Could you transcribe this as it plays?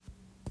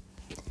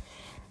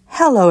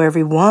Hello,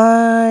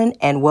 everyone,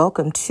 and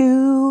welcome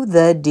to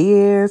the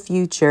Dear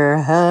Future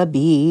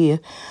Hubby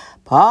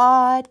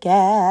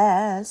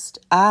podcast.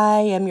 I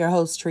am your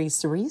host,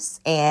 Teresa Reese,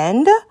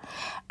 and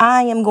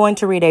I am going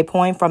to read a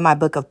poem from my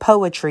book of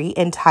poetry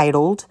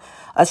entitled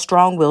A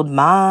Strong-Willed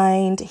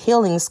Mind,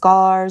 Healing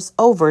Scars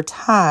Over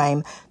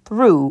Time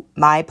Through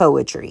My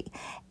Poetry.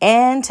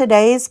 And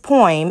today's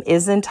poem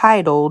is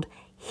entitled,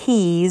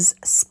 He's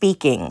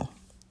Speaking.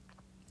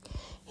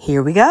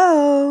 Here we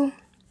go.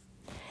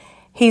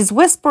 He's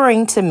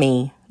whispering to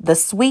me the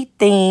sweet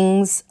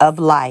things of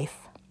life.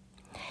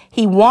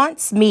 He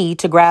wants me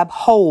to grab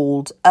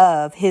hold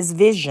of his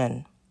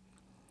vision.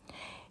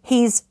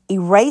 He's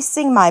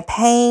erasing my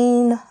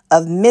pain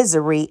of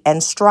misery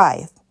and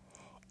strife,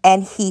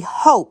 and he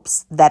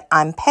hopes that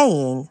I'm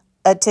paying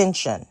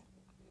attention.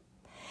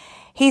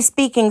 He's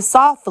speaking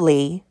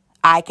softly.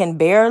 I can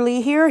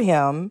barely hear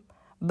him,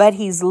 but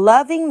he's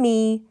loving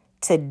me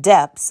to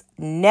depths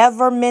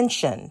never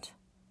mentioned.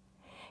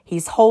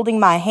 He's holding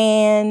my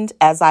hand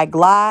as I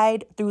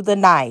glide through the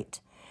night,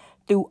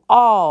 through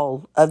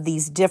all of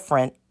these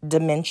different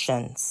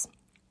dimensions.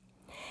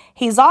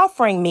 He's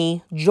offering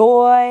me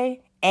joy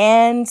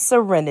and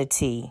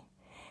serenity,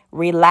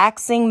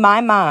 relaxing my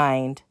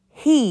mind.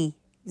 He's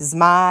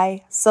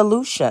my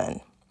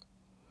solution.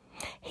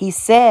 He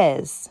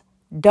says,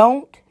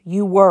 don't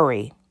you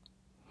worry.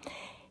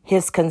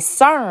 His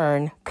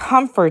concern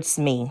comforts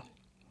me.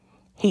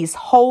 He's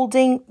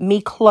holding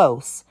me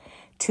close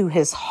to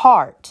his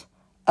heart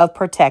of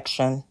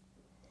protection.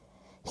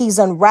 He's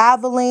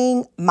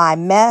unraveling my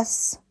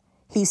mess.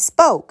 He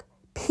spoke,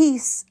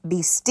 peace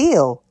be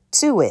still,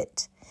 to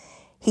it.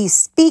 He's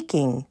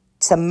speaking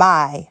to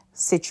my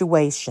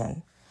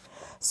situation.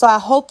 So I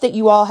hope that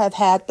you all have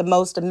had the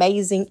most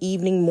amazing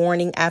evening,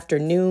 morning,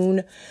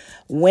 afternoon,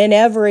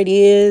 whenever it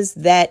is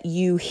that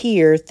you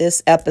hear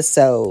this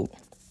episode.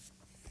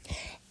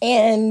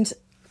 And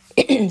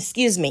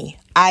excuse me,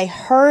 I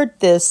heard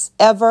this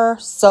ever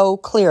so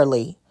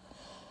clearly.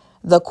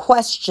 The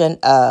question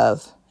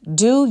of,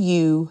 do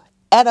you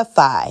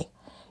edify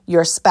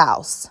your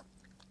spouse?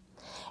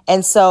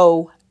 And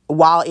so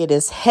while it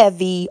is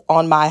heavy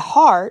on my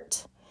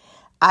heart,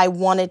 I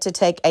wanted to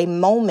take a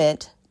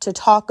moment to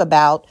talk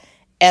about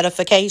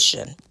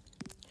edification.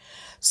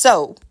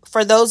 So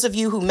for those of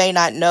you who may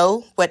not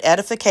know what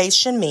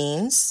edification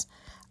means,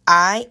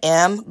 I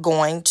am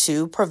going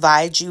to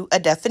provide you a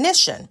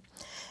definition.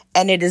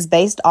 And it is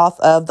based off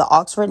of the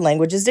Oxford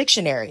Languages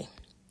Dictionary.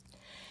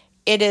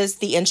 It is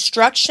the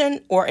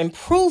instruction or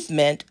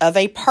improvement of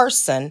a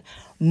person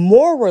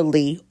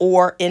morally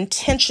or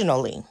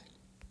intentionally.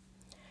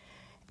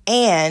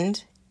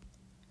 And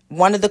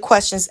one of the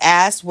questions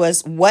asked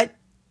was, what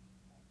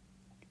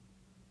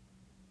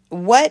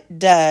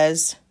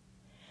does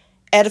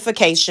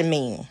edification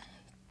mean?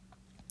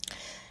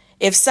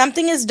 If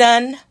something is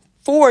done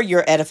for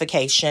your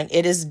edification,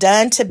 it is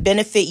done to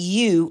benefit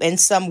you in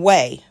some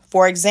way.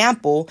 For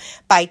example,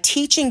 by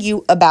teaching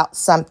you about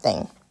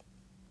something.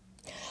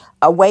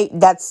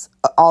 That's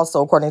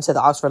also according to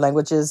the Oxford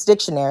Languages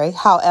Dictionary.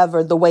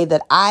 However, the way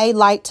that I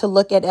like to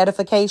look at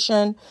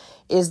edification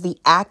is the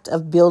act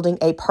of building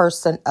a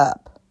person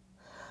up.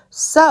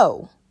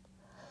 So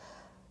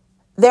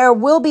there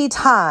will be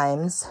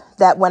times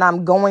that when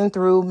I'm going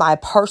through my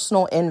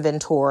personal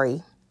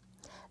inventory,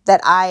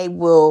 that I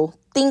will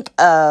think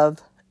of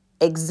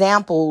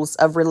examples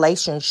of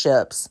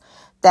relationships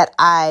that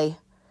I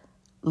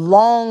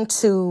long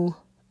to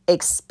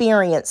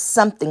experience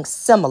something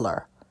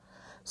similar.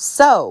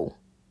 So,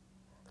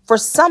 for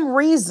some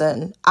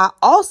reason, I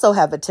also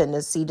have a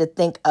tendency to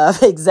think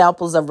of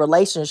examples of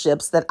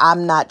relationships that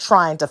I'm not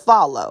trying to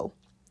follow.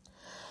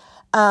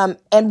 And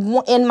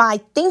in my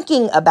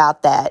thinking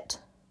about that,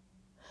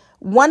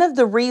 one of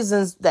the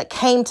reasons that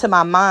came to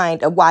my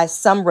mind of why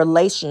some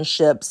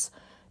relationships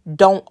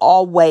don't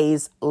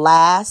always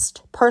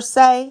last per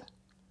se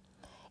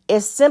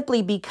is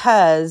simply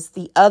because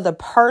the other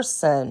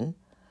person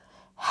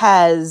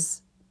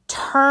has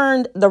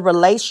turned the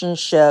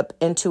relationship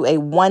into a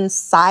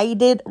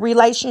one-sided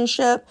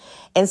relationship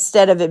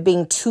instead of it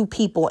being two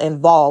people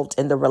involved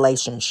in the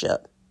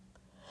relationship.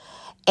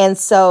 And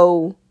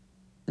so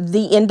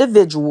the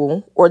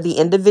individual or the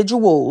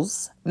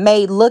individuals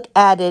may look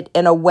at it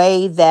in a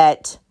way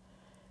that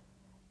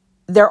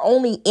they're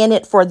only in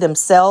it for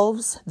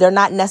themselves. They're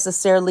not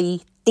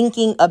necessarily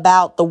thinking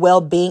about the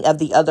well-being of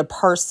the other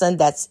person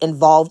that's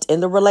involved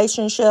in the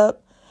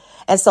relationship.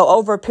 And so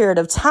over a period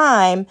of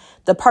time,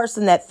 the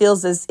person that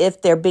feels as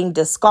if they're being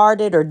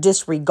discarded or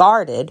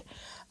disregarded,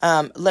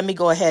 let me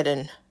go ahead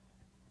and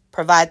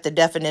provide the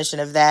definition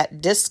of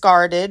that.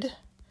 Discarded,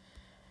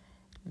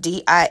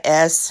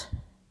 D-I-S-C-A-R-D-E-D,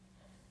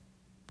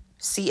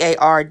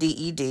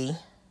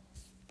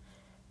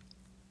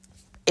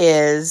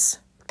 is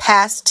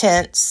past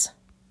tense.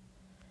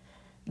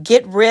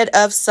 Get rid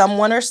of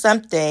someone or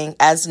something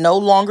as no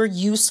longer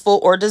useful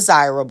or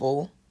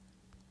desirable.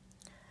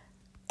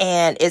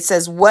 And it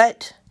says,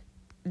 what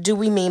do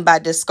we mean by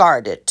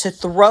discarded? To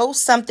throw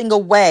something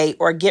away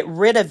or get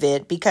rid of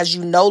it because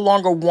you no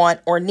longer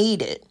want or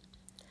need it.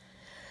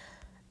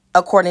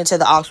 according to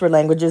the Oxford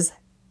Languages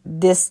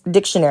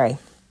Dictionary.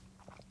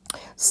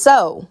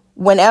 So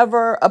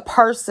whenever a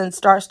person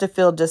starts to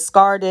feel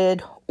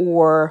discarded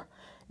or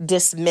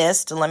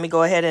dismissed, let me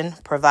go ahead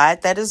and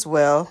provide that as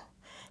well.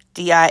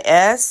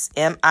 Dismissed.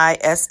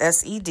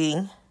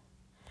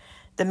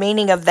 The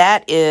meaning of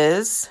that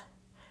is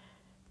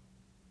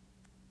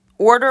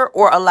order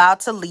or allowed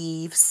to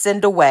leave,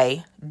 send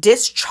away,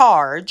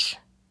 discharge,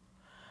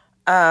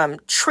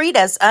 treat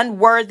as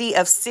unworthy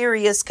of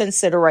serious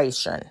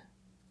consideration.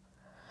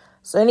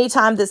 So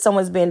anytime that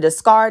someone's being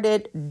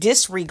discarded,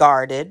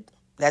 disregarded,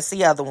 that's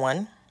the other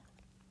one,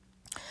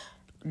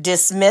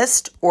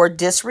 dismissed or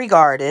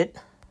disregarded.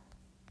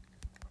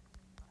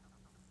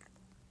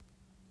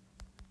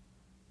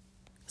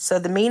 So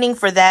the meaning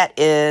for that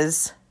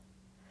is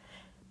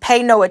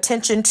pay no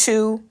attention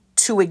to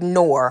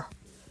ignore.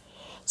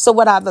 So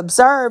what I've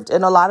observed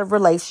in a lot of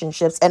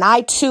relationships, and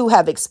I too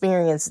have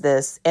experienced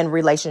this in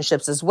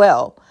relationships as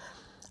well,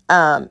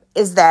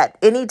 is that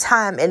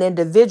anytime an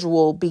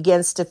individual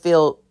begins to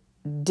feel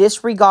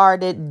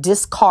disregarded,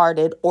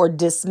 discarded, or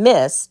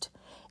dismissed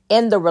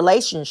in the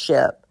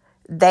relationship,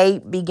 they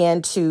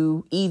begin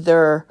to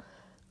either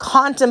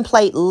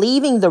contemplate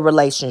leaving the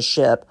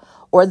relationship,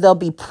 or they'll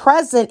be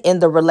present in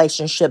the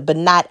relationship, but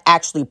not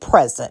actually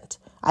present.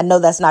 I know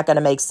that's not going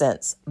to make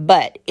sense,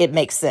 but it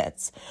makes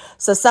sense.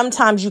 So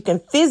sometimes you can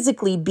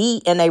physically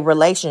be in a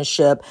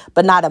relationship,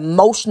 but not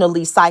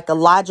emotionally,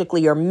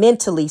 psychologically, or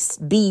mentally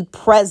be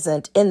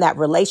present in that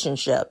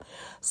relationship.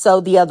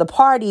 So the other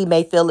party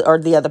may feel, or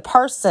the other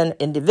person,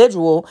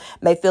 individual,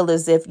 may feel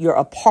as if you're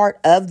a part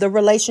of the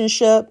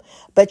relationship,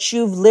 but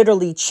you've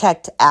literally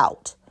checked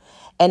out.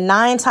 And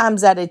 9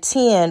 times out of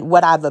 10,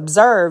 what I've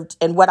observed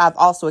and what I've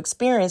also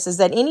experienced is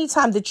that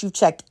anytime that you've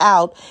checked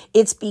out,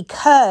 it's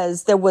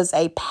because there was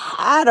a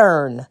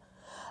pattern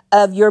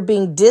of your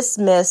being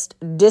dismissed,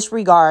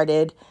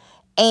 disregarded,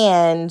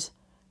 and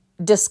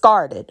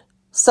discarded.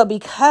 So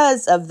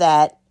because of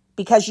that,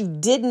 because you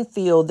didn't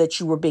feel that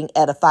you were being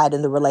edified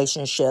in the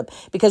relationship,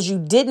 because you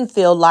didn't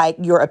feel like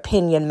your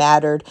opinion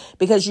mattered,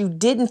 because you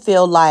didn't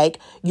feel like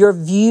your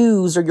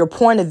views or your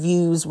point of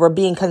views were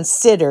being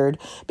considered,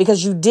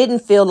 because you didn't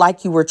feel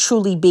like you were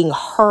truly being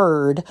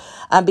heard,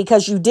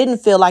 because you didn't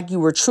feel like you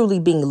were truly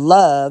being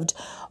loved,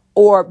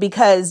 or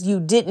because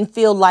you didn't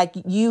feel like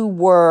you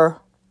were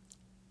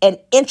an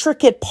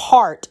intricate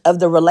part of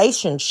the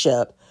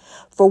relationship,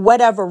 for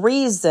whatever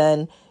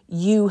reason,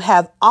 you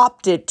have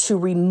opted to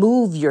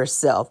remove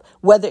yourself,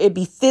 whether it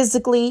be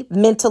physically,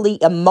 mentally,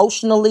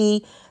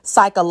 emotionally,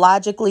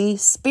 psychologically,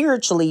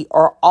 spiritually,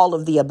 or all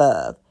of the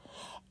above.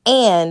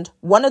 And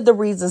one of the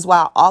reasons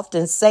why I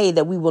often say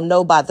that we will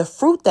know by the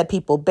fruit that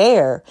people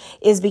bear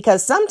is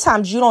because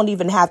sometimes you don't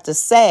even have to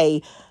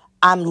say,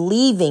 I'm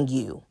leaving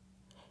you.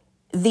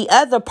 The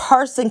other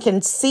person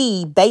can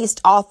see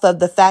based off of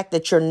the fact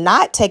that you're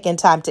not taking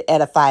time to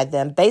edify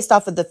them, based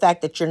off of the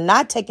fact that you're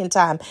not taking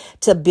time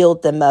to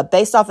build them up,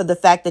 based off of the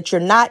fact that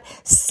you're not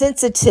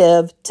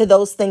sensitive to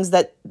those things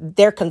that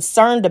they're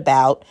concerned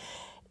about.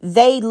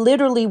 They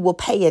literally will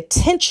pay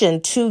attention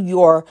to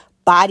your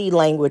body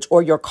language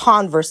or your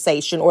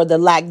conversation or the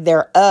lack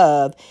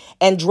thereof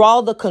and draw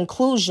the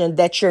conclusion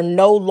that you're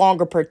no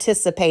longer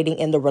participating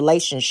in the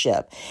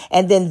relationship.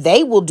 And then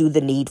they will do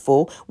the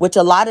needful, which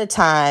a lot of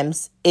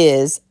times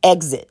is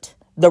exit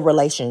the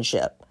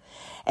relationship.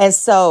 And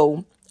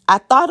so I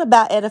thought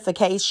about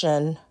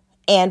edification.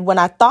 And when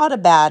I thought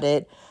about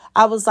it,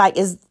 I was like,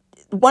 is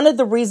one of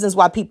the reasons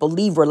why people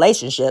leave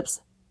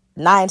relationships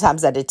 9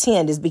 times out of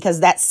 10 is because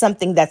that's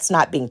something that's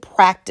not being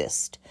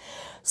practiced.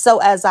 So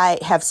as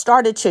I have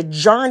started to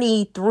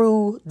journey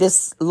through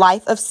this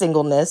life of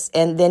singleness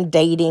and then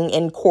dating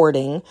and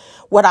courting,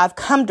 what I've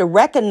come to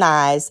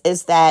recognize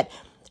is that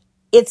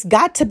it's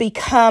got to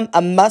become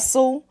a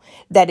muscle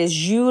that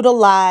is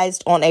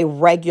utilized on a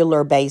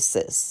regular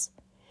basis.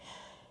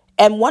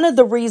 And one of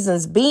the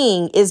reasons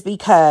being is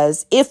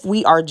because if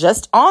we are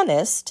just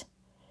honest,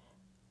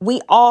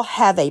 we all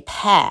have a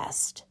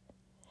past.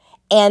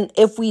 And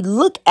if we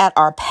look at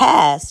our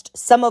past,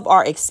 some of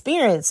our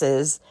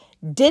experiences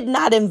did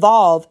not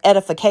involve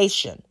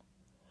edification.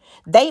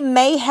 They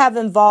may have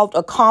involved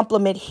a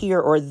compliment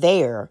here or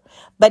there,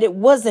 but it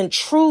wasn't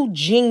true,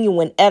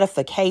 genuine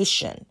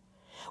edification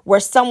where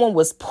someone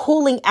was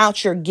pulling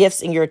out your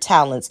gifts and your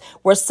talents,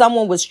 where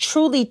someone was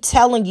truly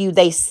telling you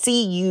they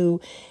see you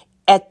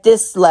at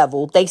this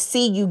level. They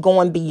see you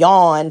going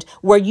beyond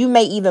where you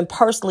may even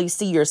personally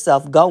see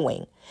yourself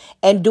going.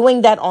 And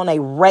doing that on a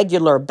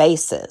regular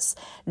basis,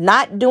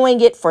 not doing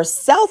it for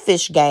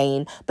selfish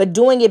gain, but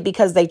doing it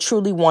because they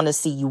truly want to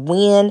see you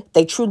win.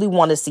 They truly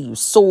want to see you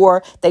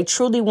soar. They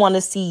truly want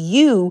to see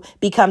you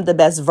become the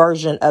best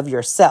version of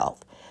yourself.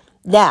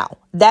 Now,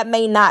 that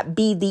may not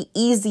be the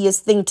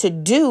easiest thing to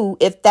do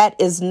if that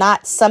is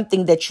not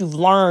something that you've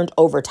learned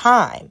over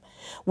time,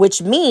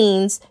 which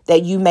means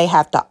that you may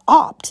have to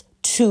opt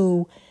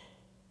to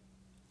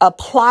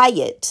apply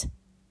it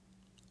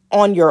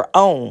on your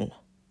own.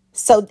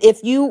 So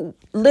if you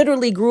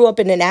literally grew up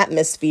in an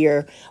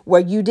atmosphere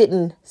where you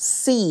didn't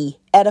see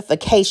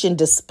edification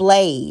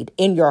displayed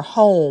in your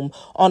home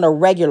on a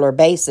regular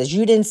basis.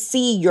 You didn't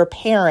see your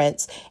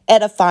parents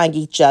edifying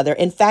each other.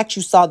 In fact,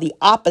 you saw the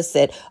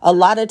opposite. A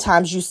lot of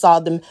times you saw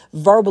them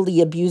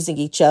verbally abusing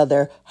each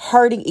other,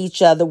 hurting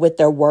each other with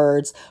their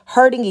words,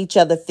 hurting each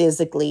other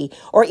physically,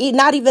 or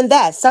not even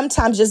that.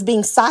 Sometimes just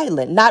being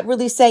silent, not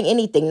really saying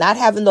anything, not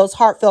having those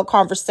heartfelt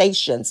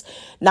conversations,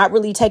 not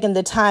really taking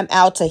the time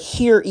out to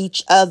hear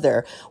each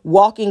other,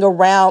 walking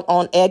around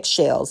on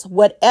eggshells.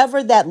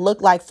 Whatever that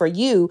looked like for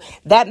you,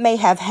 that may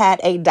have had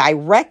a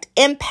direct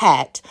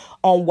impact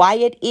on why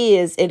it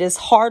is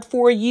hard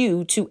for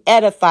you to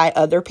edify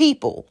other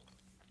people.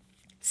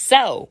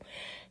 So,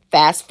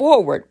 fast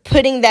forward,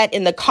 putting that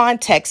in the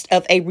context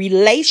of a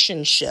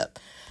relationship.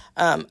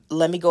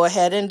 Let me go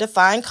ahead and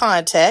define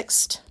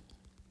context.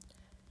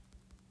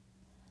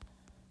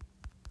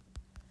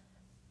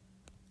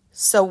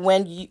 So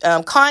when you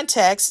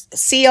context,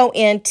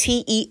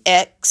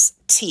 context,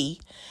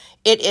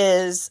 it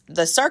is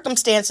the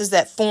circumstances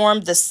that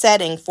form the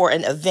setting for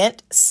an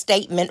event,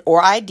 statement,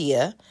 or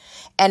idea,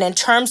 and in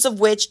terms of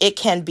which it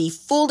can be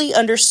fully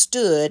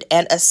understood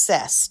and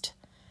assessed.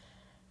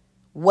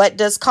 What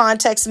does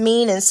context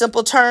mean in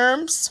simple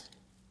terms?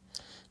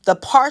 The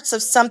parts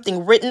of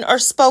something written or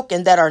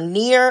spoken that are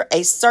near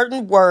a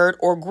certain word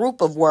or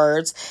group of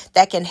words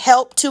that can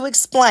help to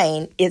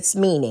explain its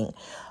meaning,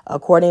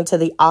 according to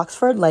the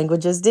Oxford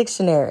Languages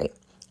Dictionary.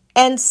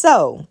 And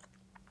so,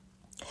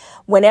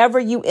 whenever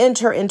you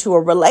enter into a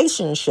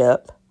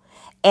relationship,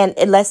 and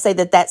let's say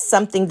that that's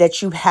something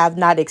that you have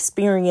not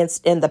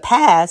experienced in the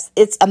past,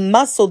 it's a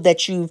muscle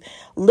that you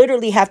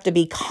literally have to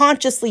be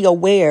consciously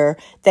aware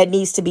that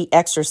needs to be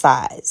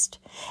exercised.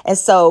 And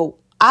so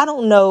I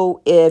don't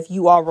know if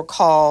you all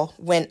recall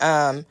when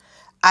I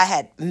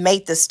had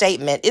made the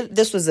statement,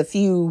 this was a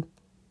few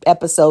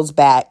episodes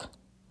back.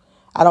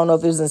 I don't know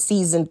if it was in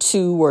season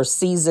 2 or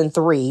season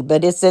 3,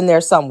 but it's in there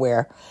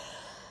somewhere.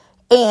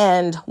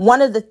 And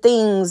one of the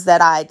things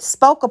that I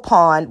spoke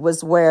upon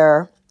was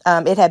where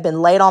it had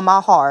been laid on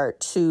my heart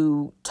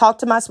to talk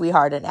to my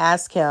sweetheart and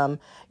ask him,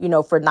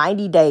 for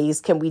 90 days,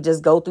 can we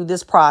just go through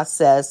this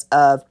process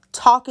of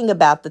talking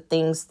about the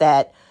things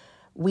that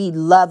we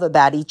love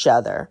about each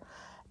other,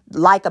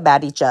 like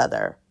about each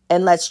other,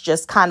 and let's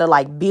just kind of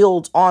like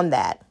build on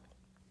that.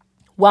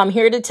 Well, I'm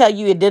here to tell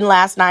you it didn't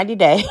last 90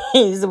 days.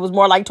 It was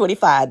more like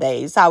 25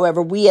 days.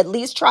 However, we at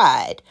least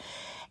tried.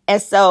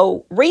 And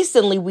so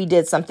recently we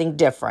did something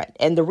different.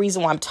 And the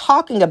reason why I'm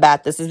talking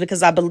about this is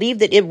because I believe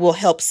that it will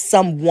help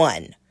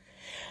someone.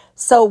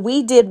 So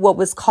we did what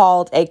was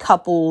called a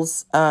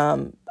couples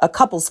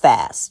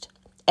fast.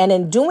 And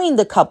in doing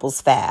the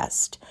couples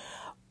fast,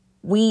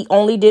 we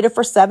only did it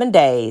for 7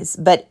 days,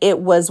 but it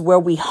was where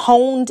we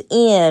honed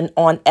in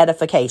on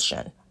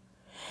edification.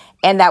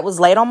 And that was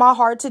laid on my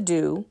heart to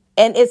do.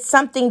 And it's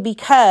something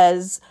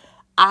because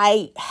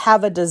I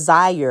have a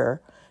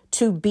desire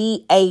to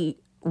be a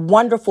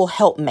wonderful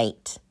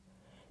helpmate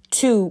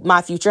to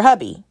my future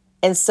hubby.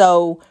 And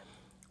so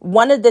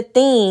one of the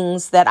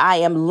things that I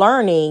am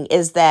learning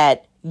is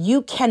that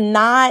you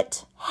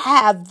cannot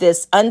have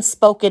this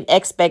unspoken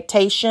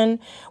expectation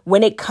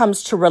when it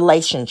comes to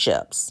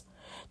relationships.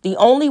 The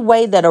only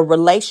way that a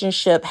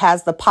relationship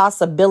has the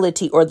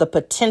possibility or the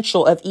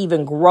potential of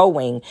even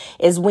growing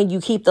is when you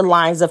keep the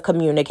lines of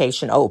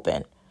communication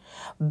open.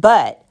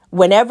 But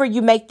whenever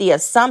you make the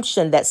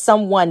assumption that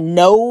someone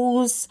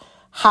knows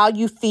how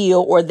you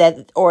feel or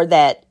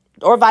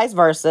vice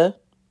versa,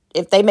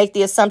 if they make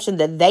the assumption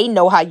that they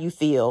know how you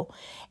feel,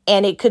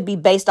 and it could be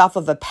based off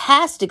of a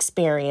past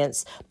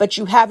experience, but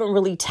you haven't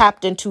really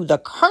tapped into the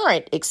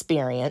current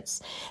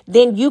experience,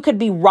 then you could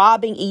be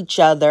robbing each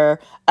other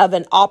of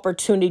an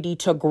opportunity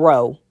to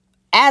grow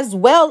as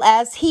well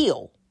as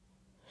heal.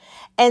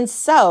 And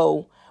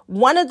so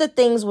one of the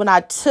things when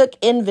I took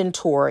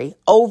inventory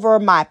over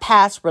my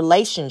past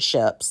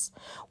relationships,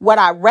 what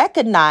I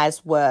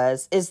recognized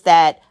is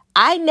that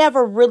I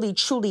never really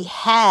truly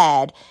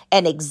had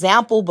an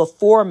example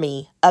before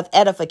me of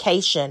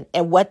edification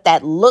and what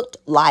that looked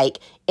like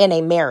in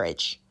a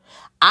marriage.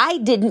 I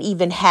didn't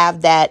even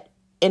have that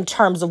in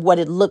terms of what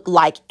it looked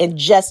like in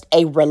just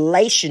a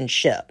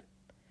relationship.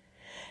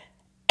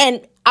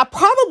 And I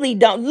probably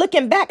don't,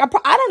 looking back,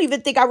 I don't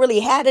even think I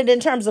really had it in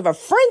terms of a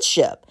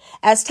friendship.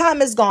 As time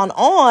has gone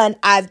on,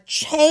 I've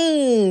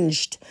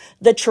changed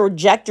the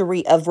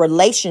trajectory of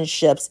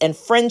relationships and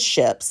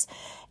friendships,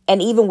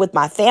 and even with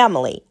my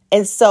family.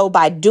 And so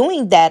by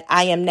doing that,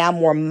 I am now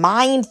more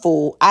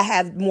mindful. I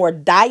have more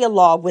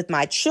dialogue with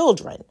my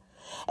children.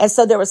 And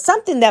so there was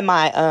something that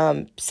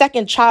my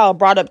second child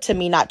brought up to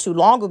me not too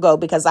long ago,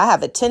 because I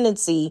have a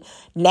tendency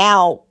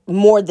now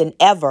more than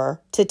ever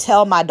to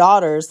tell my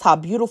daughters how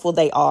beautiful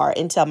they are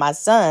and tell my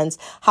sons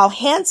how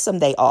handsome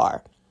they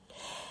are.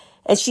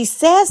 And she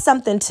said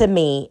something to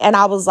me and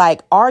I was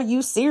like, are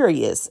you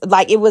serious?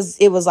 Like it was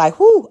like,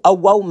 a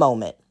whoa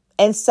moment.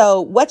 And so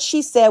what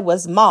she said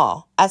was,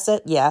 Ma, I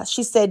said, yeah.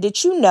 She said,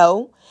 did you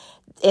know?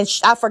 And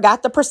I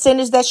forgot the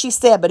percentage that she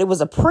said, but it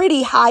was a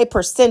pretty high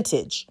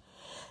percentage.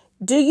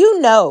 Do you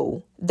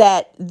know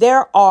that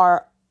there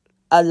are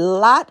a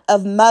lot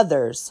of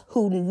mothers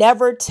who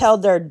never tell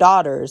their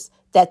daughters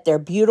that they're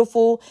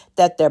beautiful,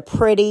 that they're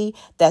pretty,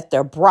 that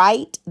they're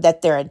bright,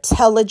 that they're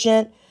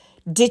intelligent.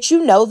 Did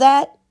you know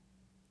that?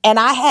 And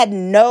I had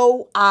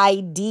no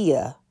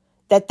idea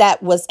that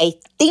that was a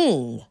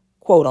thing,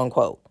 quote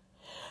unquote.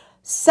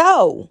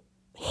 So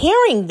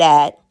hearing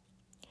that,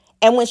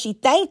 and when she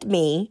thanked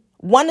me,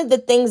 one of the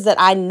things that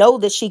I know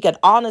that she could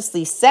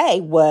honestly say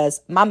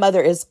was, my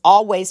mother is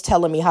always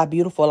telling me how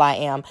beautiful I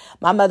am.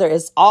 My mother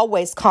is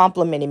always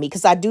complimenting me,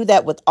 because I do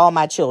that with all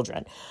my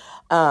children.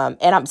 And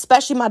I'm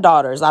especially my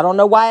daughters. I don't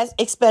know why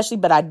especially,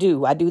 but I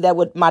do. I do that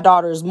with my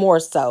daughters more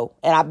so.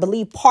 And I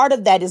believe part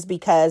of that is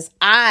because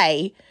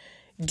I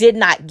did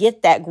not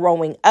get that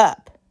growing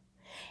up.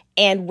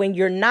 And when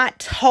you're not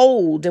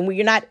told, and when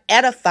you're not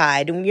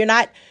edified, and when you're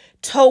not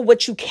told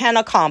what you can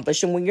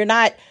accomplish, and when you're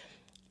not,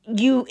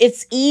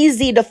 it's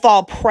easy to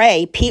fall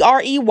prey,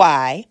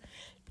 Prey,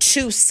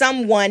 to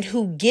someone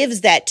who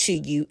gives that to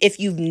you if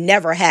you've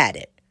never had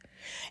it.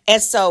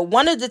 And so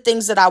one of the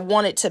things that I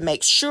wanted to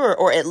make sure,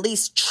 or at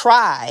least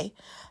try,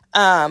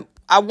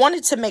 I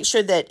wanted to make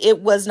sure that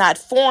it was not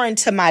foreign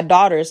to my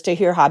daughters to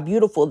hear how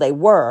beautiful they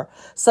were,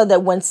 so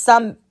that when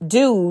some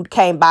dude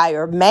came by,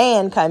 or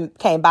man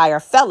came by, or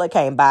fella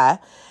came by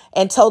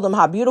and told them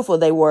how beautiful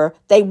they were,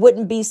 they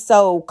wouldn't be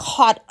so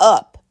caught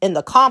up in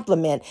the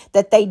compliment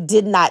that they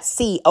did not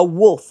see a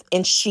wolf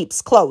in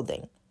sheep's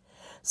clothing.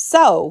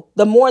 So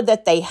the more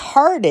that they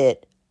heard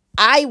it,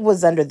 I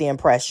was under the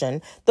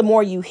impression, the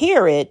more you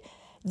hear it,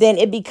 then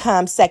it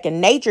becomes second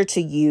nature to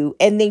you.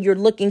 And then you're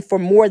looking for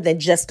more than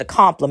just a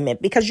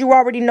compliment, because you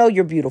already know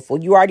you're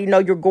beautiful. You already know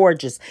you're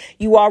gorgeous.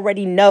 You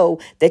already know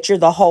that you're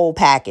the whole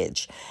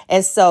package.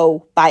 And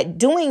so by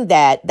doing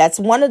that, that's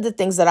one of the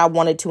things that I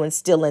wanted to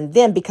instill in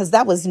them, because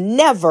that was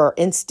never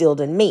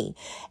instilled in me.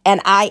 And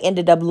I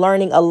ended up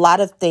learning a lot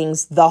of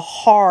things the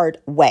hard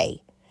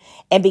way.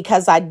 And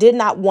because I did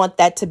not want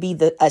that to be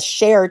a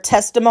shared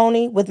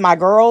testimony with my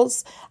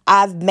girls,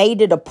 I've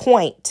made it a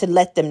point to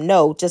let them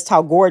know just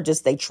how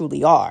gorgeous they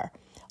truly are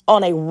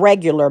on a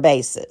regular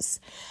basis.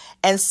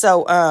 And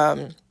so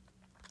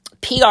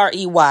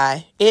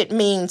Prey, it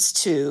means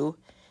to,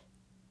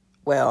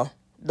 well,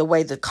 the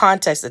way the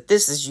context that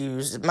this is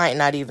used, it might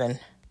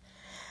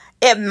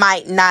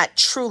not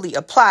truly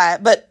apply.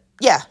 But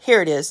yeah,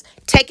 here it is.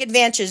 Take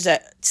advantage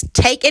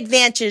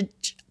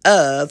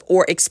of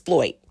or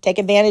exploit. Take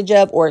advantage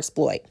of or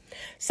exploit.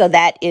 So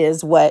that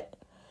is what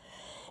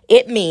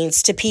it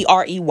means to Prey.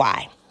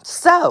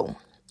 So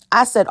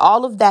I said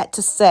all of that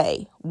to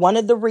say, one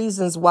of the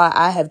reasons why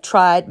I have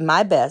tried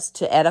my best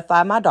to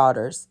edify my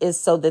daughters is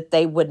so that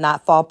they would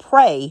not fall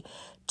prey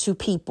to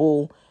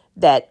people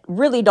that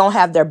really don't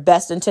have their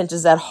best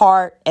intentions at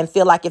heart and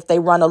feel like if they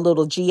run a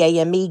little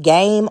GAME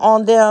game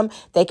on them,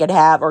 they could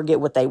have or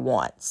get what they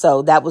want.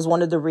 So that was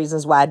one of the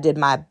reasons why I did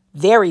my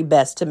very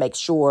best to make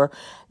sure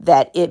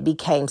that it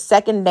became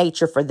second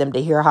nature for them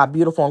to hear how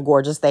beautiful and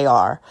gorgeous they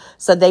are,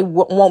 so they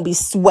won't be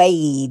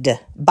swayed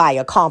by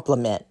a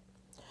compliment.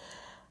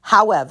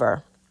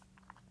 However,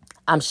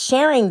 I'm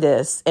sharing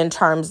this in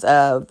terms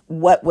of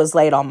what was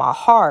laid on my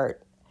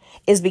heart,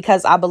 is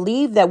because I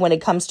believe that when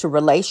it comes to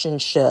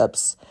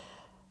relationships,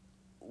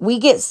 we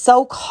get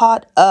so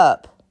caught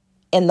up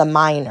in the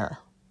minor,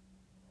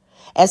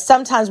 and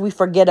sometimes we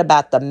forget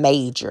about the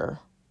major.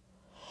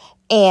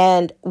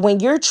 And when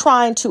you're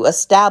trying to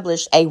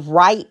establish a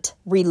right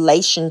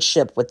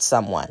relationship with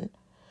someone,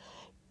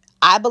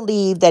 I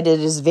believe that it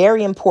is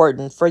very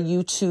important for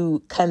you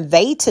to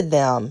convey to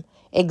them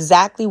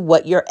exactly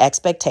what your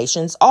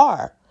expectations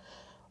are.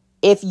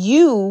 If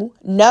you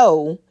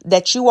know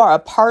that you are a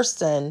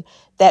person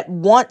that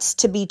wants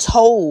to be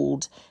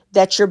told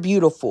that you're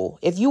beautiful,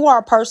 if you are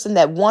a person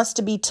that wants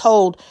to be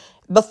told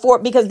before,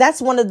 because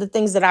that's one of the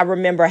things that I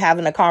remember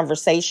having a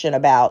conversation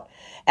about.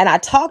 And I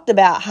talked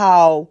about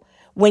how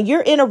when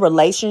you're in a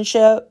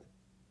relationship,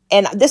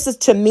 and this is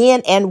to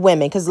men and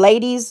women, because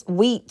ladies,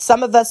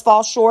 some of us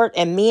fall short,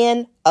 and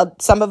men,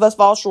 some of us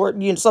fall short.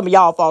 Some of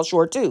y'all fall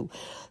short too.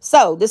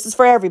 So this is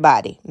for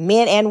everybody,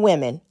 men and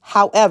women.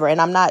 However, and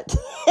I'm not,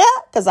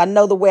 because I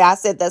know the way I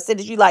said that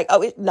sentence, you like,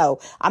 no,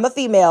 I'm a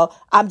female.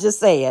 I'm just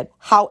saying.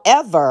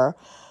 However,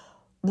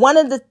 one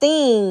of the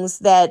things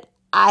that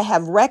I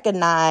have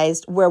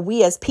recognized where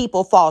we as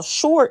people fall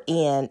short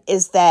in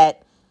is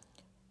that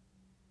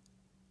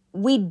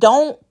we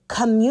don't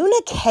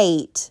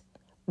communicate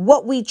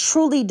what we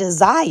truly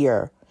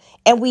desire,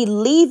 and we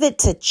leave it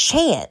to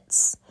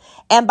chance.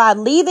 And by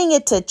leaving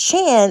it to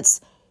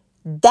chance,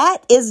 that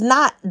is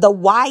not the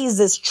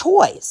wisest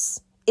choice,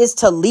 is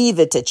to leave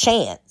it to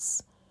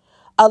chance.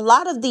 A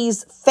lot of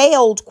these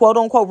failed, quote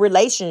unquote,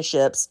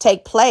 relationships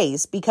take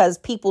place because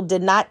people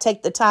did not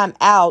take the time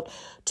out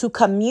to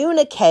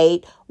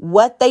communicate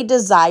what they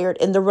desired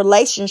in the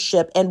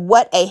relationship and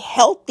what a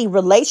healthy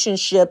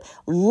relationship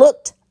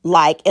looked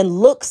like and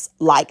looks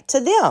like to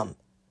them.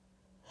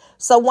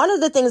 So one of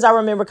the things I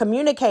remember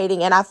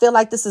communicating, and I feel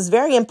like this is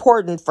very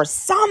important for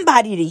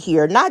somebody to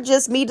hear, not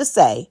just me to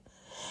say,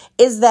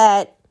 is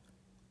that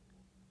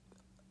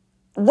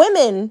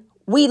women,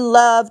 we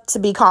love to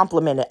be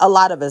complimented. A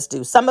lot of us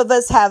do. Some of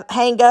us have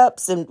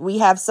hang-ups and we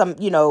have some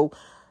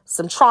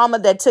trauma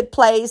that took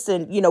place,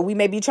 and, we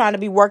may be trying to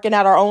be working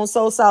out our own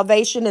soul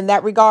salvation in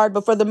that regard.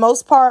 But for the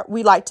most part,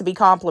 we like to be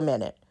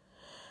complimented.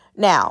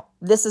 Now,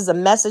 this is a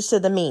message to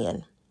the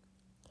men.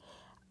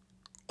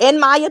 In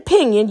my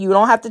opinion, you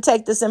don't have to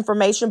take this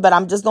information, but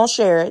I'm just going to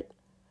share it.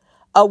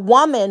 A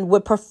woman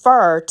would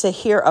prefer to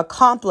hear a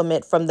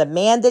compliment from the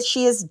man that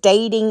she is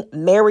dating,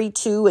 married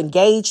to,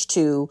 engaged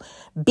to,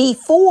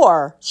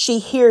 before she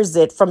hears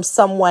it from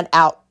someone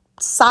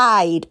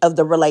outside of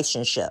the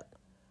relationship.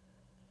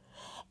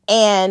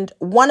 And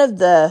one of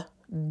the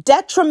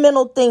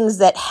detrimental things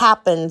that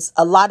happens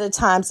a lot of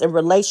times in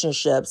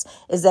relationships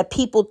is that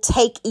people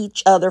take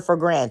each other for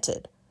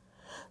granted.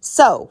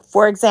 So,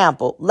 for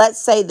example,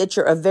 let's say that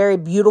you're a very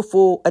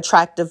beautiful,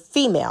 attractive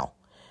female.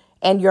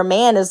 And your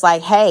man is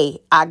like, hey,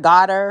 I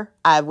got her.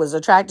 I was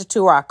attracted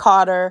to her. I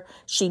caught her.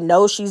 She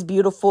knows she's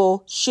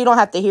beautiful. She don't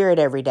have to hear it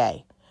every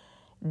day.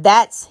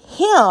 That's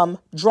him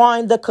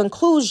drawing the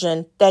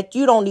conclusion that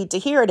you don't need to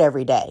hear it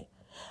every day.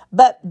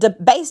 But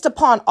based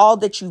upon all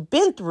that you've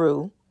been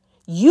through,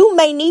 you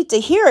may need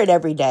to hear it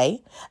every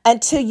day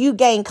until you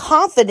gain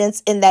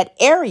confidence in that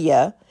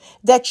area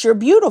that you're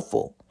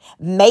beautiful.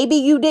 Maybe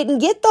you didn't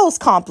get those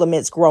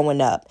compliments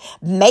growing up.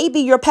 Maybe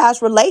your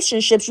past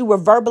relationships, you were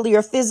verbally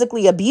or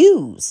physically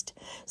abused.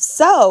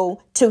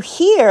 So to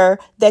hear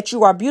that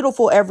you are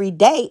beautiful every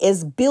day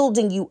is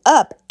building you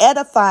up,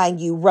 edifying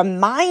you,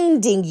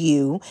 reminding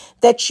you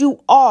that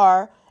you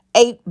are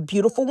a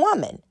beautiful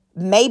woman.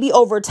 Maybe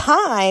over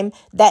time,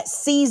 that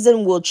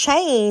season will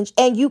change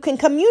and you can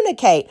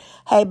communicate.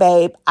 Hey,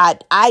 babe,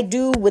 I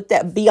do, with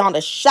that, beyond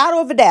a shadow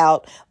of a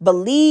doubt,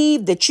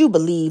 believe that you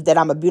believe that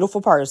I'm a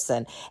beautiful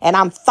person. And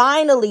I'm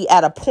finally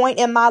at a point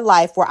in my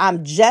life where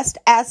I'm just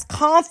as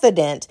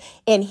confident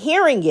in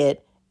hearing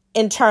it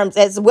in terms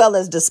as well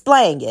as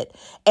displaying it.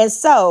 And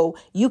so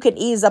you can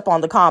ease up on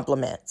the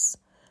compliments.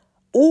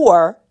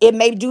 Or it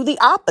may do the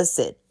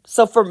opposite.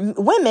 So for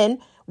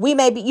women, we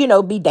may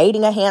be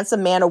dating a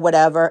handsome man or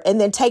whatever,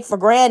 and then take for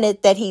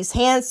granted that he's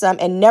handsome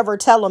and never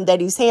tell him that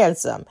he's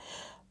handsome.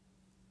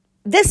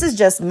 This is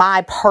just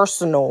my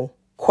personal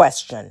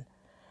question.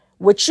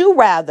 Would you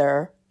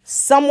rather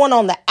someone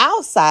on the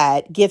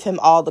outside give him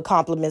all the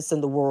compliments in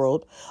the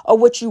world, or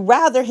would you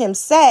rather him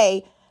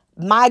say,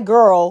 my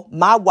girl,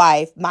 my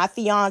wife, my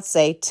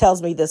fiance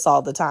tells me this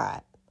all the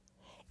time?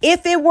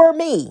 If it were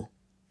me,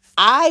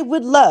 I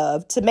would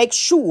love to make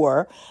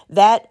sure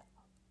that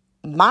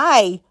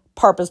my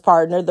purpose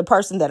partner, the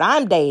person that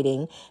I'm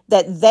dating,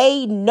 that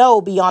they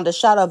know beyond a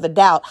shadow of a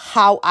doubt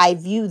how I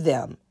view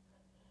them.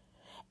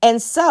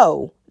 And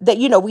so that,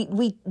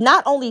 we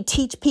not only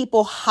teach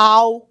people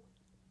how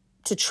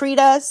to treat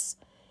us,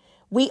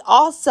 we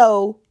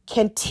also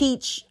can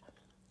teach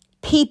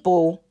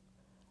people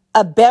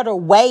a better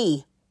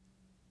way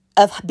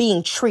of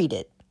being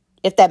treated,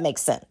 if that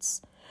makes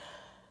sense.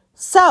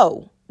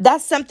 So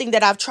that's something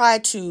that I've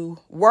tried to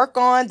work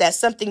on. That's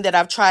something that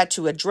I've tried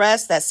to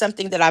address. That's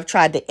something that I've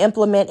tried to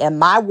implement in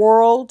my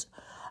world,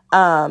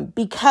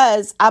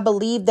 because I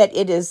believe that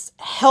it is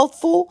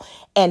healthful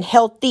and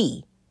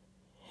healthy.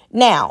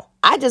 Now,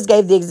 I just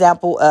gave the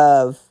example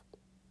of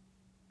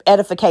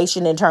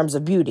edification in terms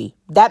of beauty.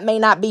 That may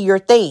not be your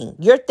thing.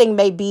 Your thing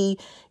may be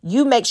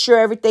you make sure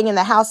everything in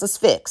the house is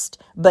fixed,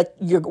 but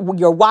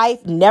your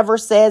wife never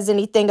says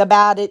anything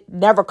about it,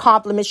 never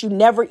compliments you,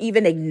 never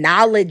even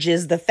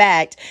acknowledges the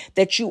fact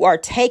that you are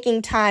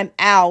taking time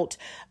out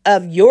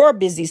of your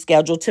busy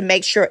schedule to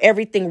make sure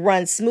everything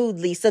runs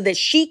smoothly so that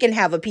she can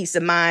have a peace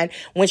of mind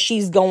when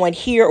she's going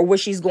here or where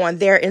she's going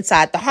there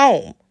inside the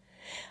home.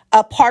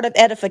 A part of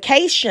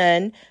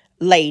edification,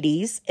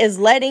 ladies, is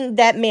letting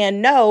that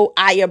man know,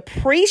 I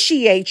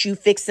appreciate you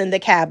fixing the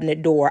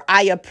cabinet door.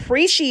 I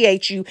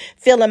appreciate you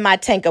filling my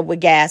tank up with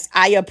gas.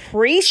 I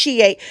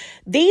appreciate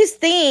these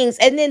things.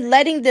 And then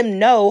letting them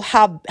know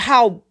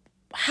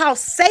how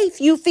safe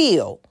you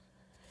feel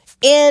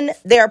in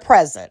their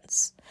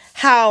presence,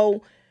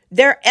 how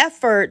their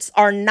efforts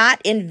are not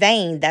in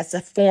vain. That's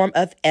a form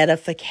of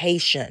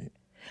edification.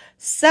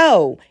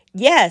 So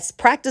yes,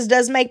 practice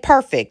does make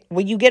perfect.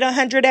 Will you get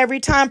 100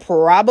 every time?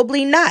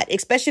 Probably not,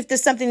 especially if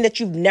there's something that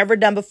you've never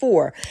done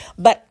before.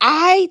 But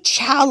I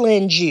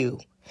challenge you,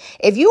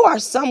 if you are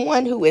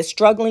someone who is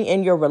struggling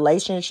in your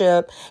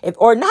relationship,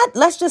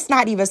 let's just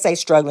not even say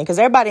struggling, because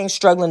everybody ain't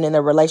struggling in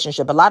their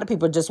relationship. A lot of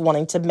people are just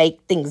wanting to make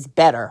things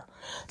better.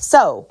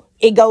 So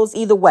it goes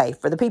either way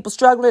for the people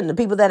struggling and the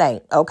people that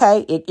ain't.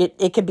 Okay,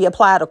 it can be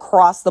applied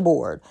across the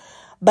board.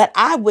 But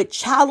I would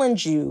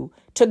challenge you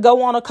to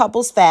go on a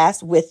couples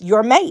fast with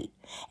your mate.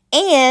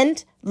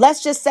 And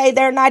let's just say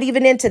they're not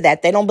even into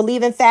that. They don't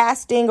believe in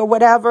fasting or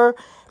whatever.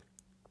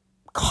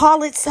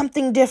 Call it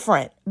something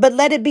different, but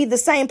let it be the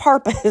same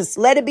purpose.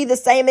 Let it be the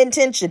same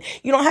intention.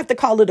 You don't have to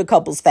call it a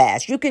couples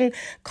fast. You can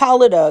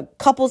call it a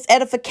couples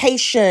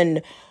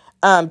edification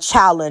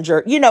challenge,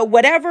 or,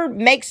 whatever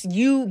gives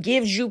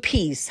you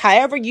peace,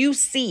 however you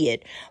see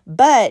it.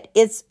 But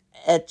it's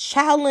a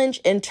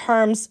challenge in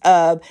terms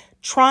of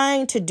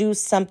trying to do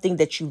something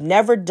that you've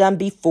never done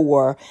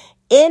before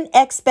in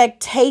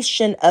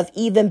expectation of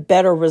even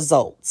better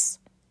results.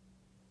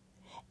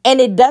 And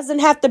it doesn't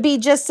have to be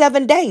just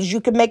 7 days.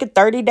 You can make it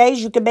 30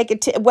 days. You can make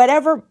it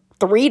whatever,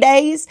 3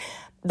 days.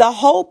 The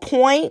whole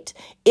point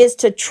is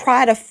to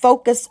try to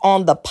focus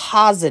on the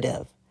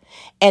positive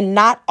and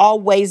not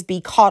always be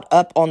caught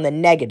up on the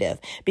negative.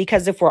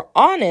 Because if we're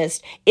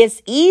honest,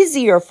 it's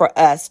easier for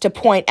us to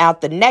point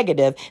out the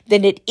negative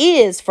than it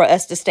is for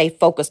us to stay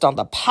focused on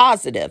the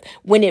positive,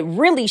 when it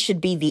really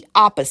should be the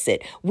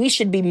opposite. We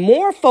should be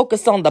more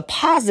focused on the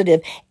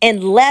positive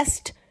and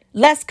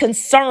less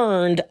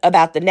concerned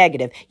about the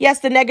negative. Yes,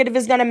 the negative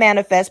is going to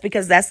manifest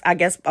because that's, I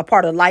guess, a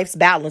part of life's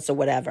balance or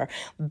whatever.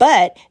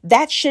 But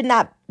that should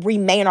not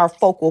remain our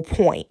focal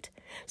point.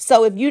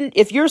 So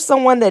if you're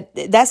someone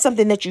that's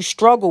something that you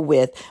struggle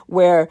with,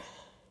 where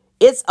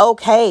it's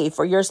okay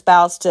for your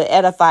spouse to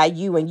edify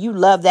you and you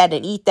love that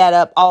and eat that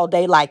up all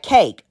day like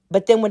cake,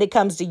 but then when it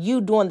comes to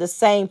you doing the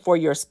same for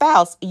your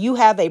spouse, you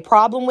have a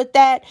problem with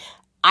that,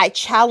 I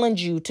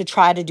challenge you to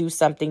try to do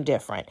something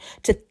different,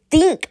 to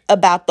think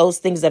about those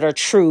things that are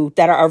true,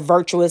 that are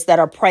virtuous, that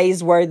are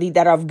praiseworthy,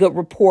 that are of good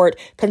report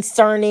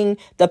concerning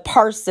the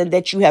person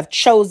that you have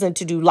chosen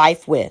to do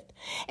life with.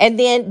 And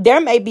then there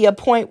may be a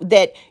point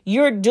that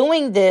you're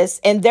doing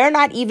this and they're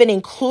not even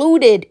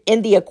included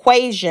in the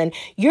equation.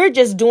 You're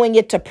just doing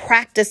it to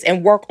practice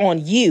and work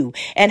on you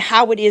and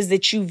how it is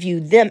that you view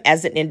them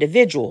as an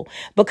individual,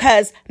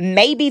 because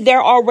maybe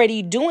they're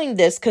already doing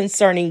this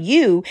concerning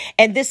you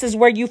and this is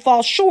where you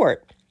fall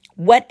short.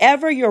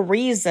 Whatever your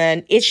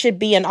reason, it should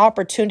be an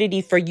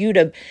opportunity for you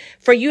to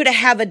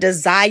have a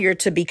desire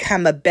to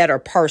become a better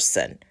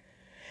person.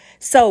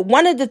 So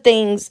one of the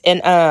things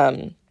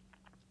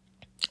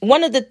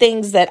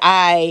that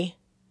I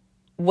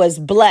was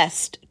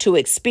blessed to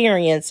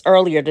experience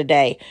earlier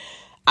today,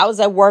 I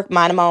was at work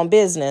minding my own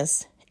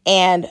business,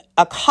 and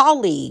a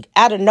colleague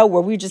out of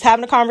nowhere, we were just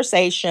having a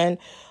conversation,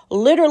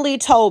 literally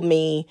told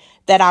me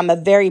that I'm a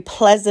very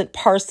pleasant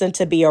person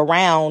to be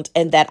around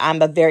and that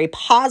I'm a very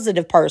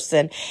positive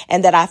person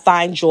and that I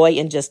find joy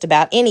in just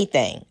about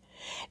anything.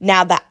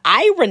 Now, the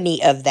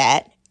irony of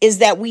that is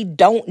that we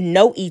don't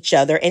know each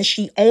other and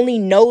she only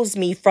knows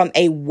me from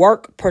a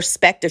work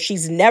perspective.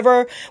 We've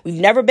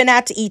never been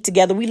out to eat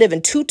together. We live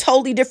in two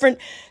totally different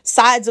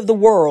sides of the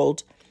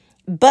world.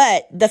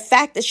 But the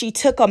fact that she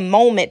took a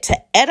moment to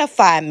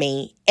edify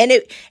me, and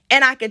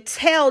I could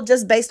tell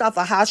just based off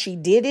of how she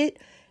did it,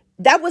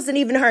 that wasn't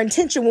even her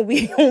intention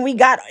when we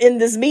got in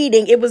this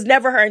meeting. It was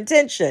never her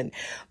intention.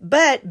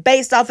 But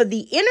based off of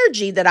the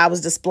energy that I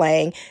was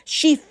displaying,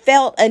 she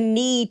felt a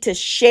need to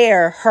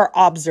share her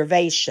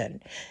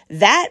observation.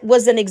 That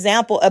was an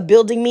example of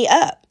building me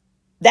up.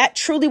 That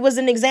truly was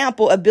an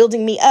example of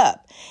building me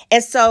up.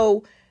 And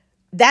so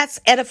that's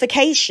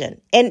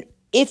edification. And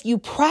if you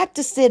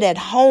practice it at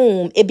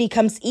home, it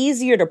becomes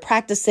easier to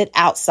practice it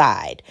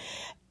outside.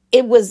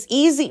 It was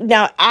easy.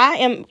 Now, I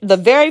am the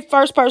very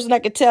first person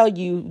that could tell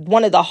you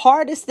one of the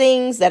hardest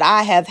things that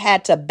I have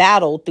had to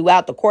battle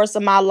throughout the course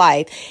of my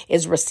life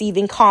is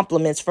receiving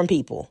compliments from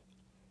people.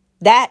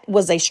 That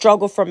was a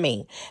struggle for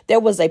me.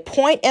 There was a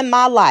point in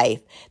my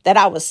life that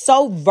I was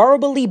so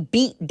verbally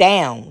beat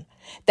down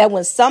that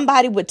when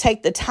somebody would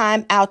take the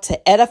time out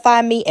to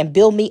edify me and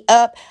build me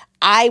up,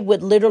 I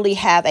would literally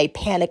have a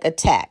panic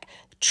attack.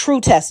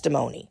 True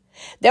testimony.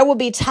 There would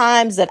be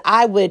times that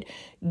I would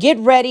get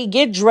ready,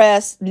 get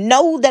dressed,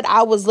 know that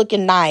I was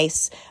looking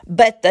nice,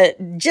 but the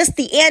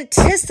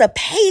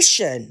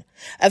anticipation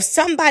of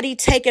somebody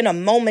taking a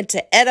moment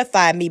to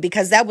edify me,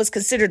 because that was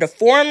considered a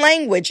foreign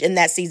language in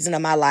that season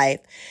of my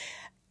life,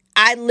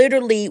 I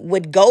literally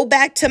would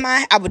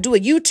I would do a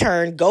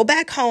U-turn, go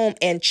back home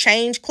and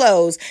change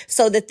clothes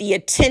so that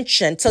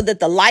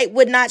the light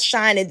would not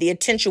shine and the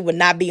attention would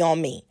not be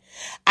on me.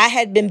 I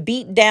had been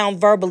beat down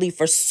verbally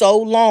for so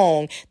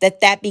long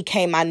that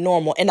became my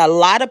normal. And a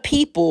lot of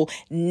people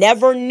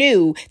never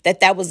knew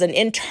that was an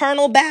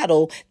internal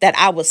battle that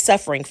I was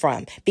suffering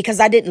from because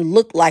I didn't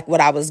look like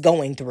what I was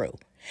going through.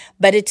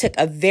 But it took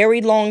a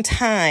very long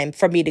time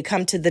for me to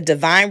come to the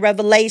divine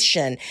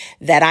revelation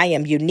that I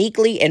am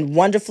uniquely and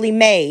wonderfully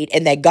made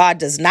and that God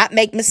does not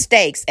make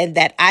mistakes and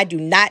that I do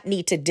not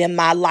need to dim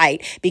my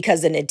light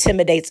because it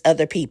intimidates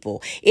other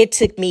people. It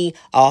took me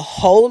a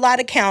whole lot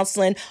of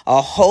counseling,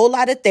 a whole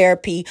lot of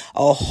therapy,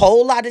 a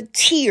whole lot of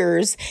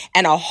tears,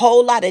 and a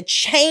whole lot of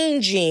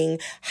changing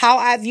how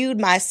I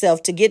viewed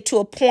myself to get to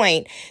a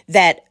point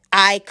that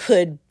I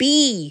could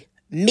be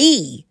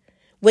me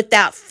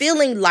without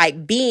feeling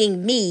like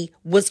being me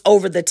was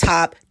over the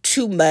top,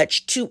 too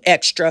much, too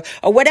extra,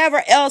 or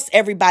whatever else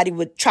everybody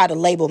would try to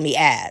label me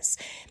as.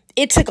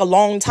 It took a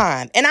long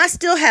time. And I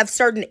still have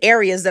certain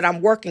areas that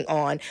I'm working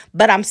on,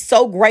 but I'm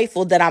so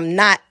grateful that I'm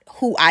not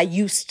who I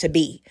used to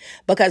be,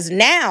 because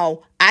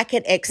now I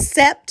can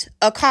accept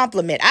a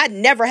compliment. I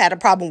never had a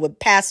problem with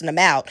passing them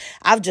out.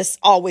 I've just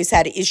always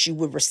had an issue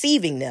with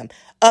receiving them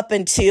up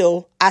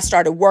until I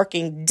started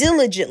working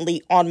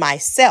diligently on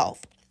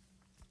myself.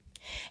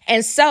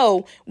 And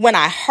so when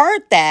I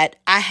heard that,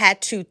 I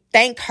had to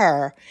thank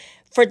her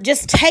for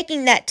just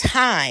taking that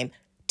time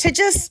to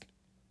just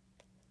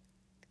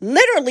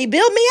literally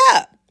build me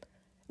up.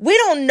 We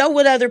don't know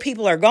what other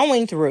people are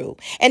going through.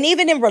 And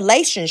even in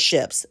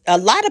relationships, a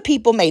lot of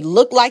people may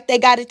look like they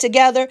got it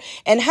together.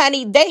 And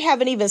honey, they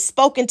haven't even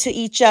spoken to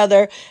each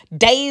other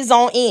days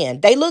on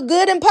end. They look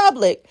good in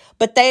public,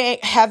 but they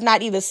have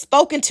not even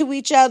spoken to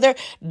each other.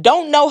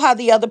 Don't know how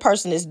the other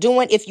person is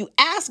doing. If you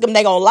ask them,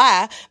 they're going to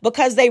lie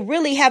because they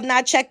really have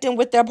not checked in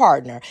with their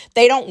partner.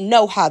 They don't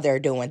know how they're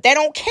doing. They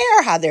don't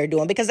care how they're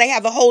doing because they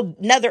have a whole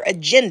nother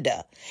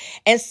agenda.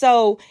 And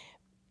so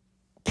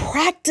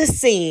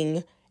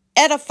practicing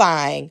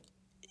edifying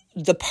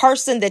the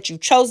person that you've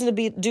chosen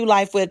to do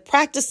life with,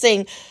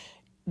 practicing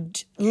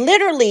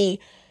literally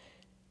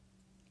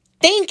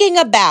thinking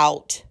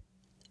about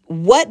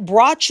what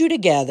brought you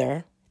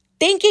together,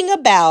 thinking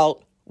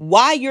about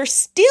why you're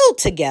still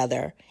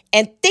together,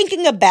 and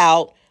thinking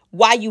about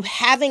why you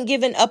haven't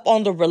given up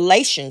on the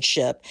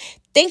relationship,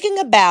 thinking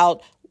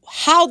about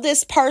how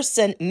this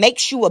person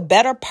makes you a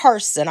better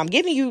person. I'm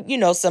giving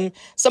you, some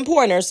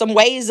pointers, some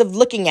ways of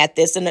looking at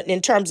this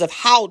in terms of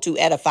how to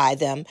edify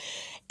them,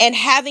 and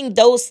having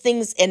those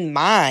things in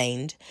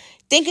mind,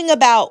 thinking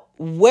about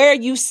where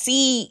you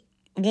see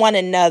one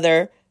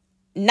another,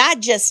 not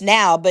just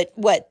now, but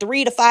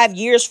 3 to 5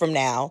 years from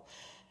now,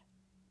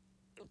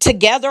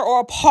 together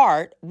or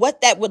apart, what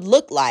that would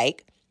look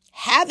like,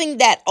 having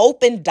that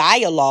open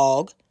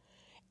dialogue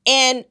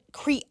and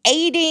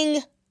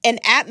creating an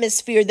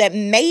atmosphere that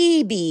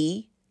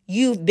maybe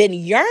you've been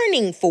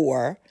yearning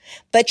for,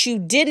 but you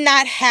did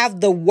not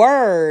have the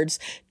words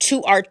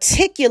to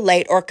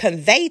articulate or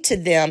convey to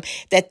them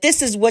that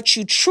this is what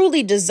you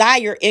truly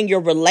desire in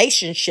your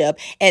relationship.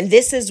 And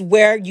this is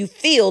where you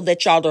feel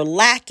that y'all are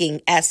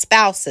lacking as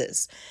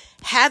spouses.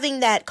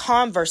 Having that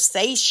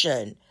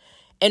conversation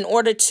in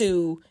order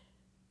to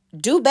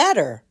do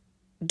better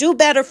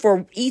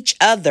for each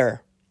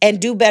other and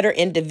do better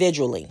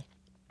individually.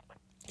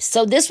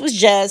 So this was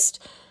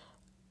just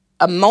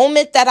a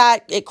moment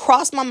that it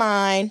crossed my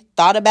mind,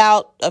 thought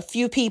about a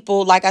few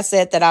people, like I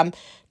said, that I'm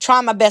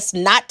trying my best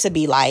not to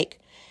be like,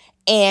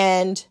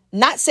 and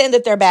not saying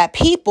that they're bad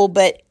people,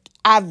 but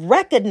I've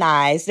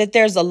recognized that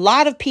there's a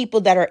lot of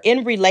people that are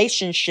in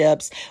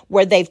relationships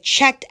where they've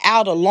checked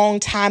out a long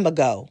time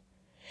ago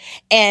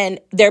and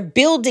they're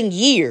building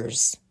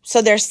years.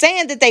 So they're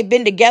saying that they've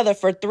been together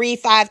for 3,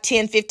 5,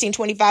 10, 15,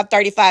 25,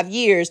 35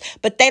 years,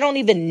 but they don't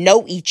even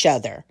know each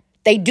other.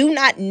 They do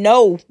not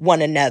know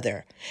one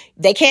another.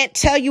 They can't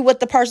tell you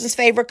what the person's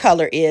favorite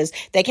color is.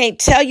 They can't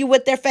tell you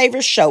what their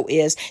favorite show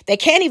is. They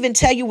can't even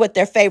tell you what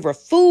their favorite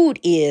food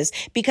is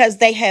because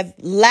they have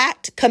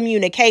lacked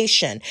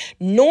communication,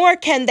 nor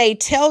can they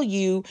tell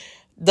you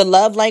the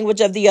love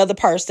language of the other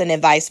person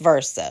and vice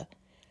versa.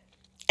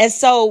 And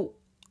so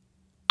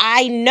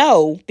I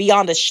know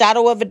beyond a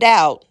shadow of a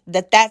doubt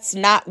that that's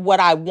not what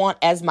I want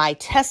as my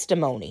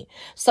testimony.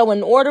 So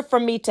in order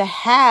for me to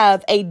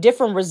have a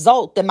different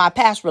result than my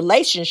past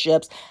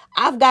relationships,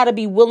 I've got to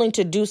be willing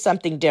to do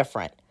something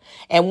different.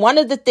 And one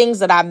of the things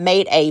that I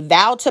made a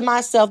vow to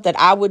myself that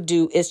I would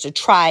do is to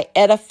try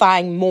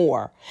edifying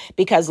more.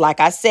 Because like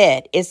I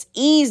said, it's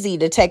easy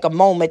to take a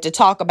moment to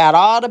talk about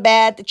all the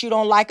bad that you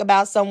don't like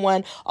about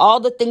someone, all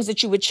the things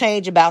that you would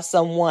change about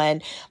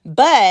someone.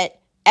 But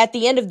at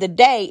the end of the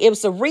day, it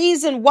was a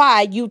reason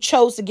why you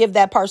chose to give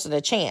that person a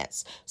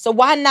chance. So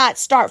why not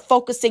start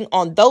focusing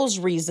on those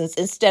reasons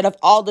instead of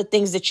all the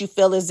things that you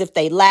feel as if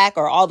they lack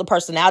or all the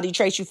personality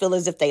traits you feel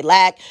as if they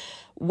lack?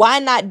 Why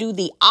not do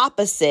the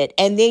opposite?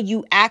 And then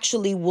you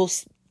actually will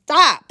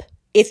stop,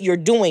 if you're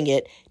doing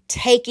it,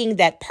 taking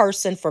that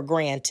person for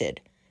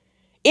granted.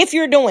 If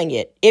you're doing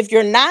it. If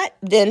you're not,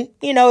 then,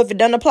 if it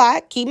doesn't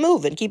apply, keep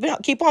moving.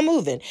 Keep on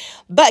moving.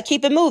 But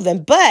keep it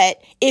moving.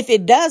 But if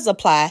it does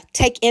apply,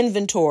 take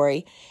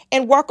inventory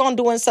and work on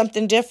doing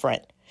something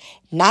different.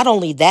 Not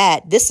only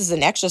that, this is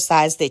an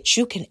exercise that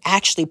you can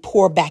actually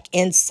pour back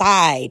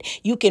inside.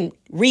 You can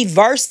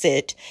reverse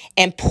it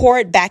and pour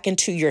it back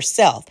into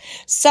yourself.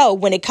 So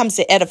when it comes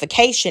to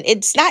edification,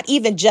 it's not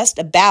even just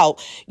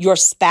about your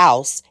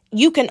spouse.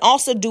 You can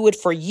also do it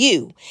for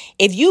you.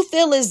 If you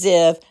feel as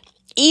if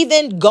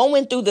even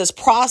going through this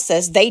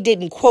process, they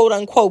didn't quote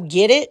unquote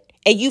get it,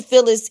 and you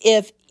feel as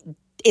if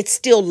it's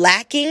still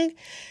lacking,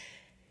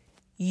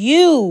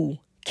 you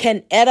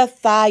can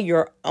edify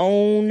your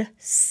own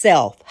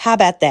self. How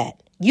about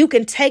that? You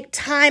can take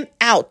time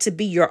out to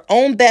be your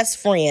own best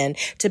friend,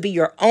 to be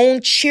your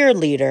own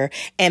cheerleader,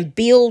 and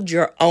build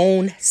your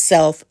own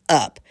self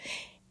up.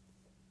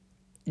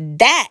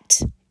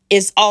 That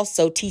is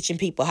also teaching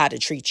people how to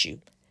treat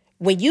you.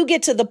 When you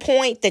get to the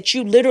point that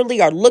you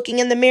literally are looking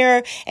in the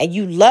mirror and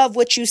you love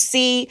what you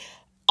see,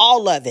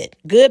 all of it,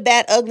 good,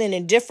 bad, ugly, and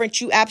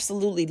indifferent, you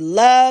absolutely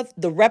love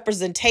the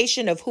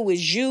representation of who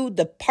is you,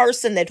 the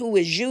person that who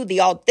is you, the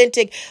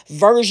authentic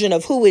version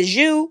of who is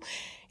you,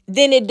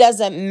 then it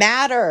doesn't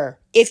matter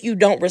if you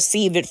don't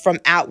receive it from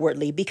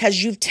outwardly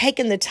because you've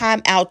taken the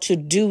time out to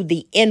do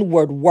the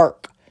inward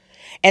work.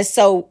 And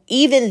so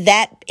even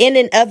that in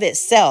and of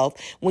itself,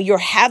 when you're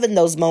having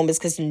those moments,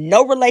 because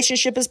no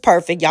relationship is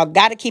perfect, y'all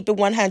got to keep it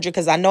 100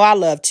 because I know I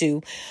love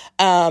to.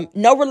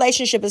 No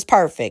relationship is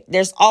perfect.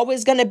 There's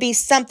always going to be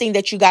something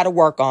that you got to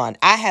work on.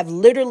 I have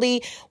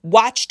literally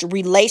watched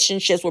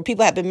relationships where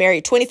people have been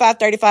married 25,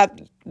 35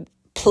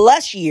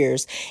 plus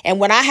years. And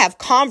when I have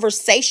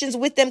conversations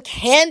with them,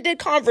 candid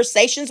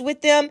conversations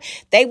with them,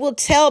 they will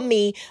tell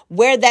me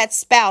where that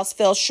spouse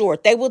fell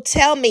short. They will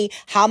tell me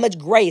how much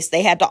grace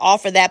they had to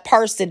offer that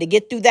person to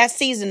get through that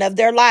season of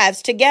their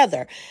lives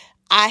together.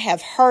 I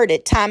have heard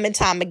it time and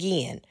time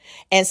again.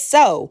 And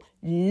so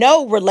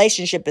no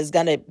relationship is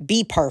going to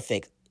be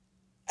perfect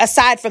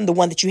aside from the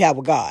one that you have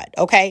with God.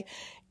 Okay.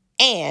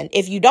 And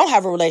if you don't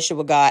have a relationship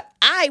with God,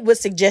 I would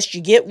suggest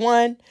you get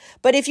one.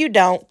 But if you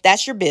don't,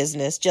 that's your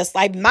business. Just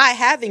like my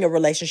having a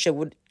relationship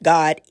with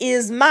God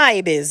is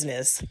my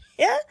business.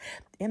 Yeah.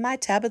 In my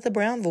Tabitha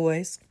Brown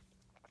voice.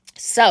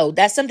 So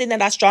that's something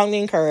that I strongly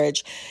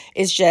encourage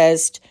is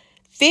just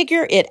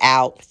figure it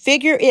out.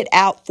 Figure it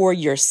out for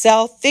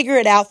yourself. Figure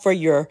it out for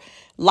your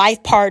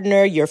life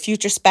partner, your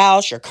future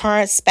spouse, your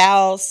current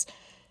spouse.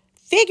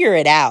 Figure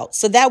it out.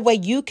 So that way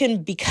you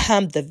can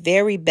become the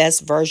very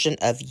best version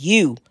of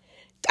you.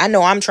 I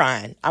know I'm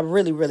trying. I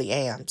really, really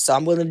am. So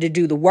I'm willing to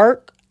do the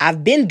work.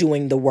 I've been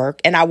doing the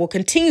work and I will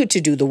continue to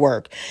do the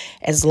work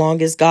as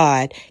long as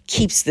God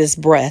keeps this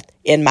breath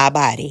in my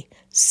body.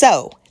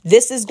 So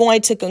this is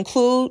going to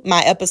conclude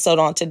my episode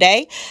on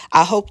today.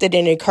 I hope that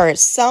it encouraged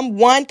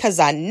someone because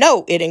I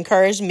know it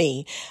encouraged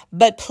me.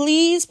 But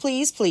please,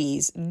 please,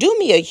 please do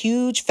me a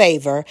huge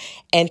favor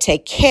and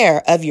take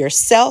care of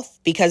yourself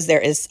because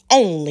there is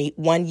only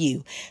one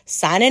you.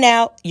 Signing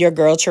out, your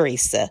girl,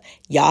 Teresa.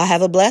 Y'all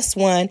have a blessed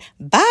one.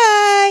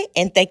 Bye.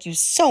 And thank you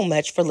so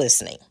much for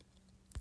listening.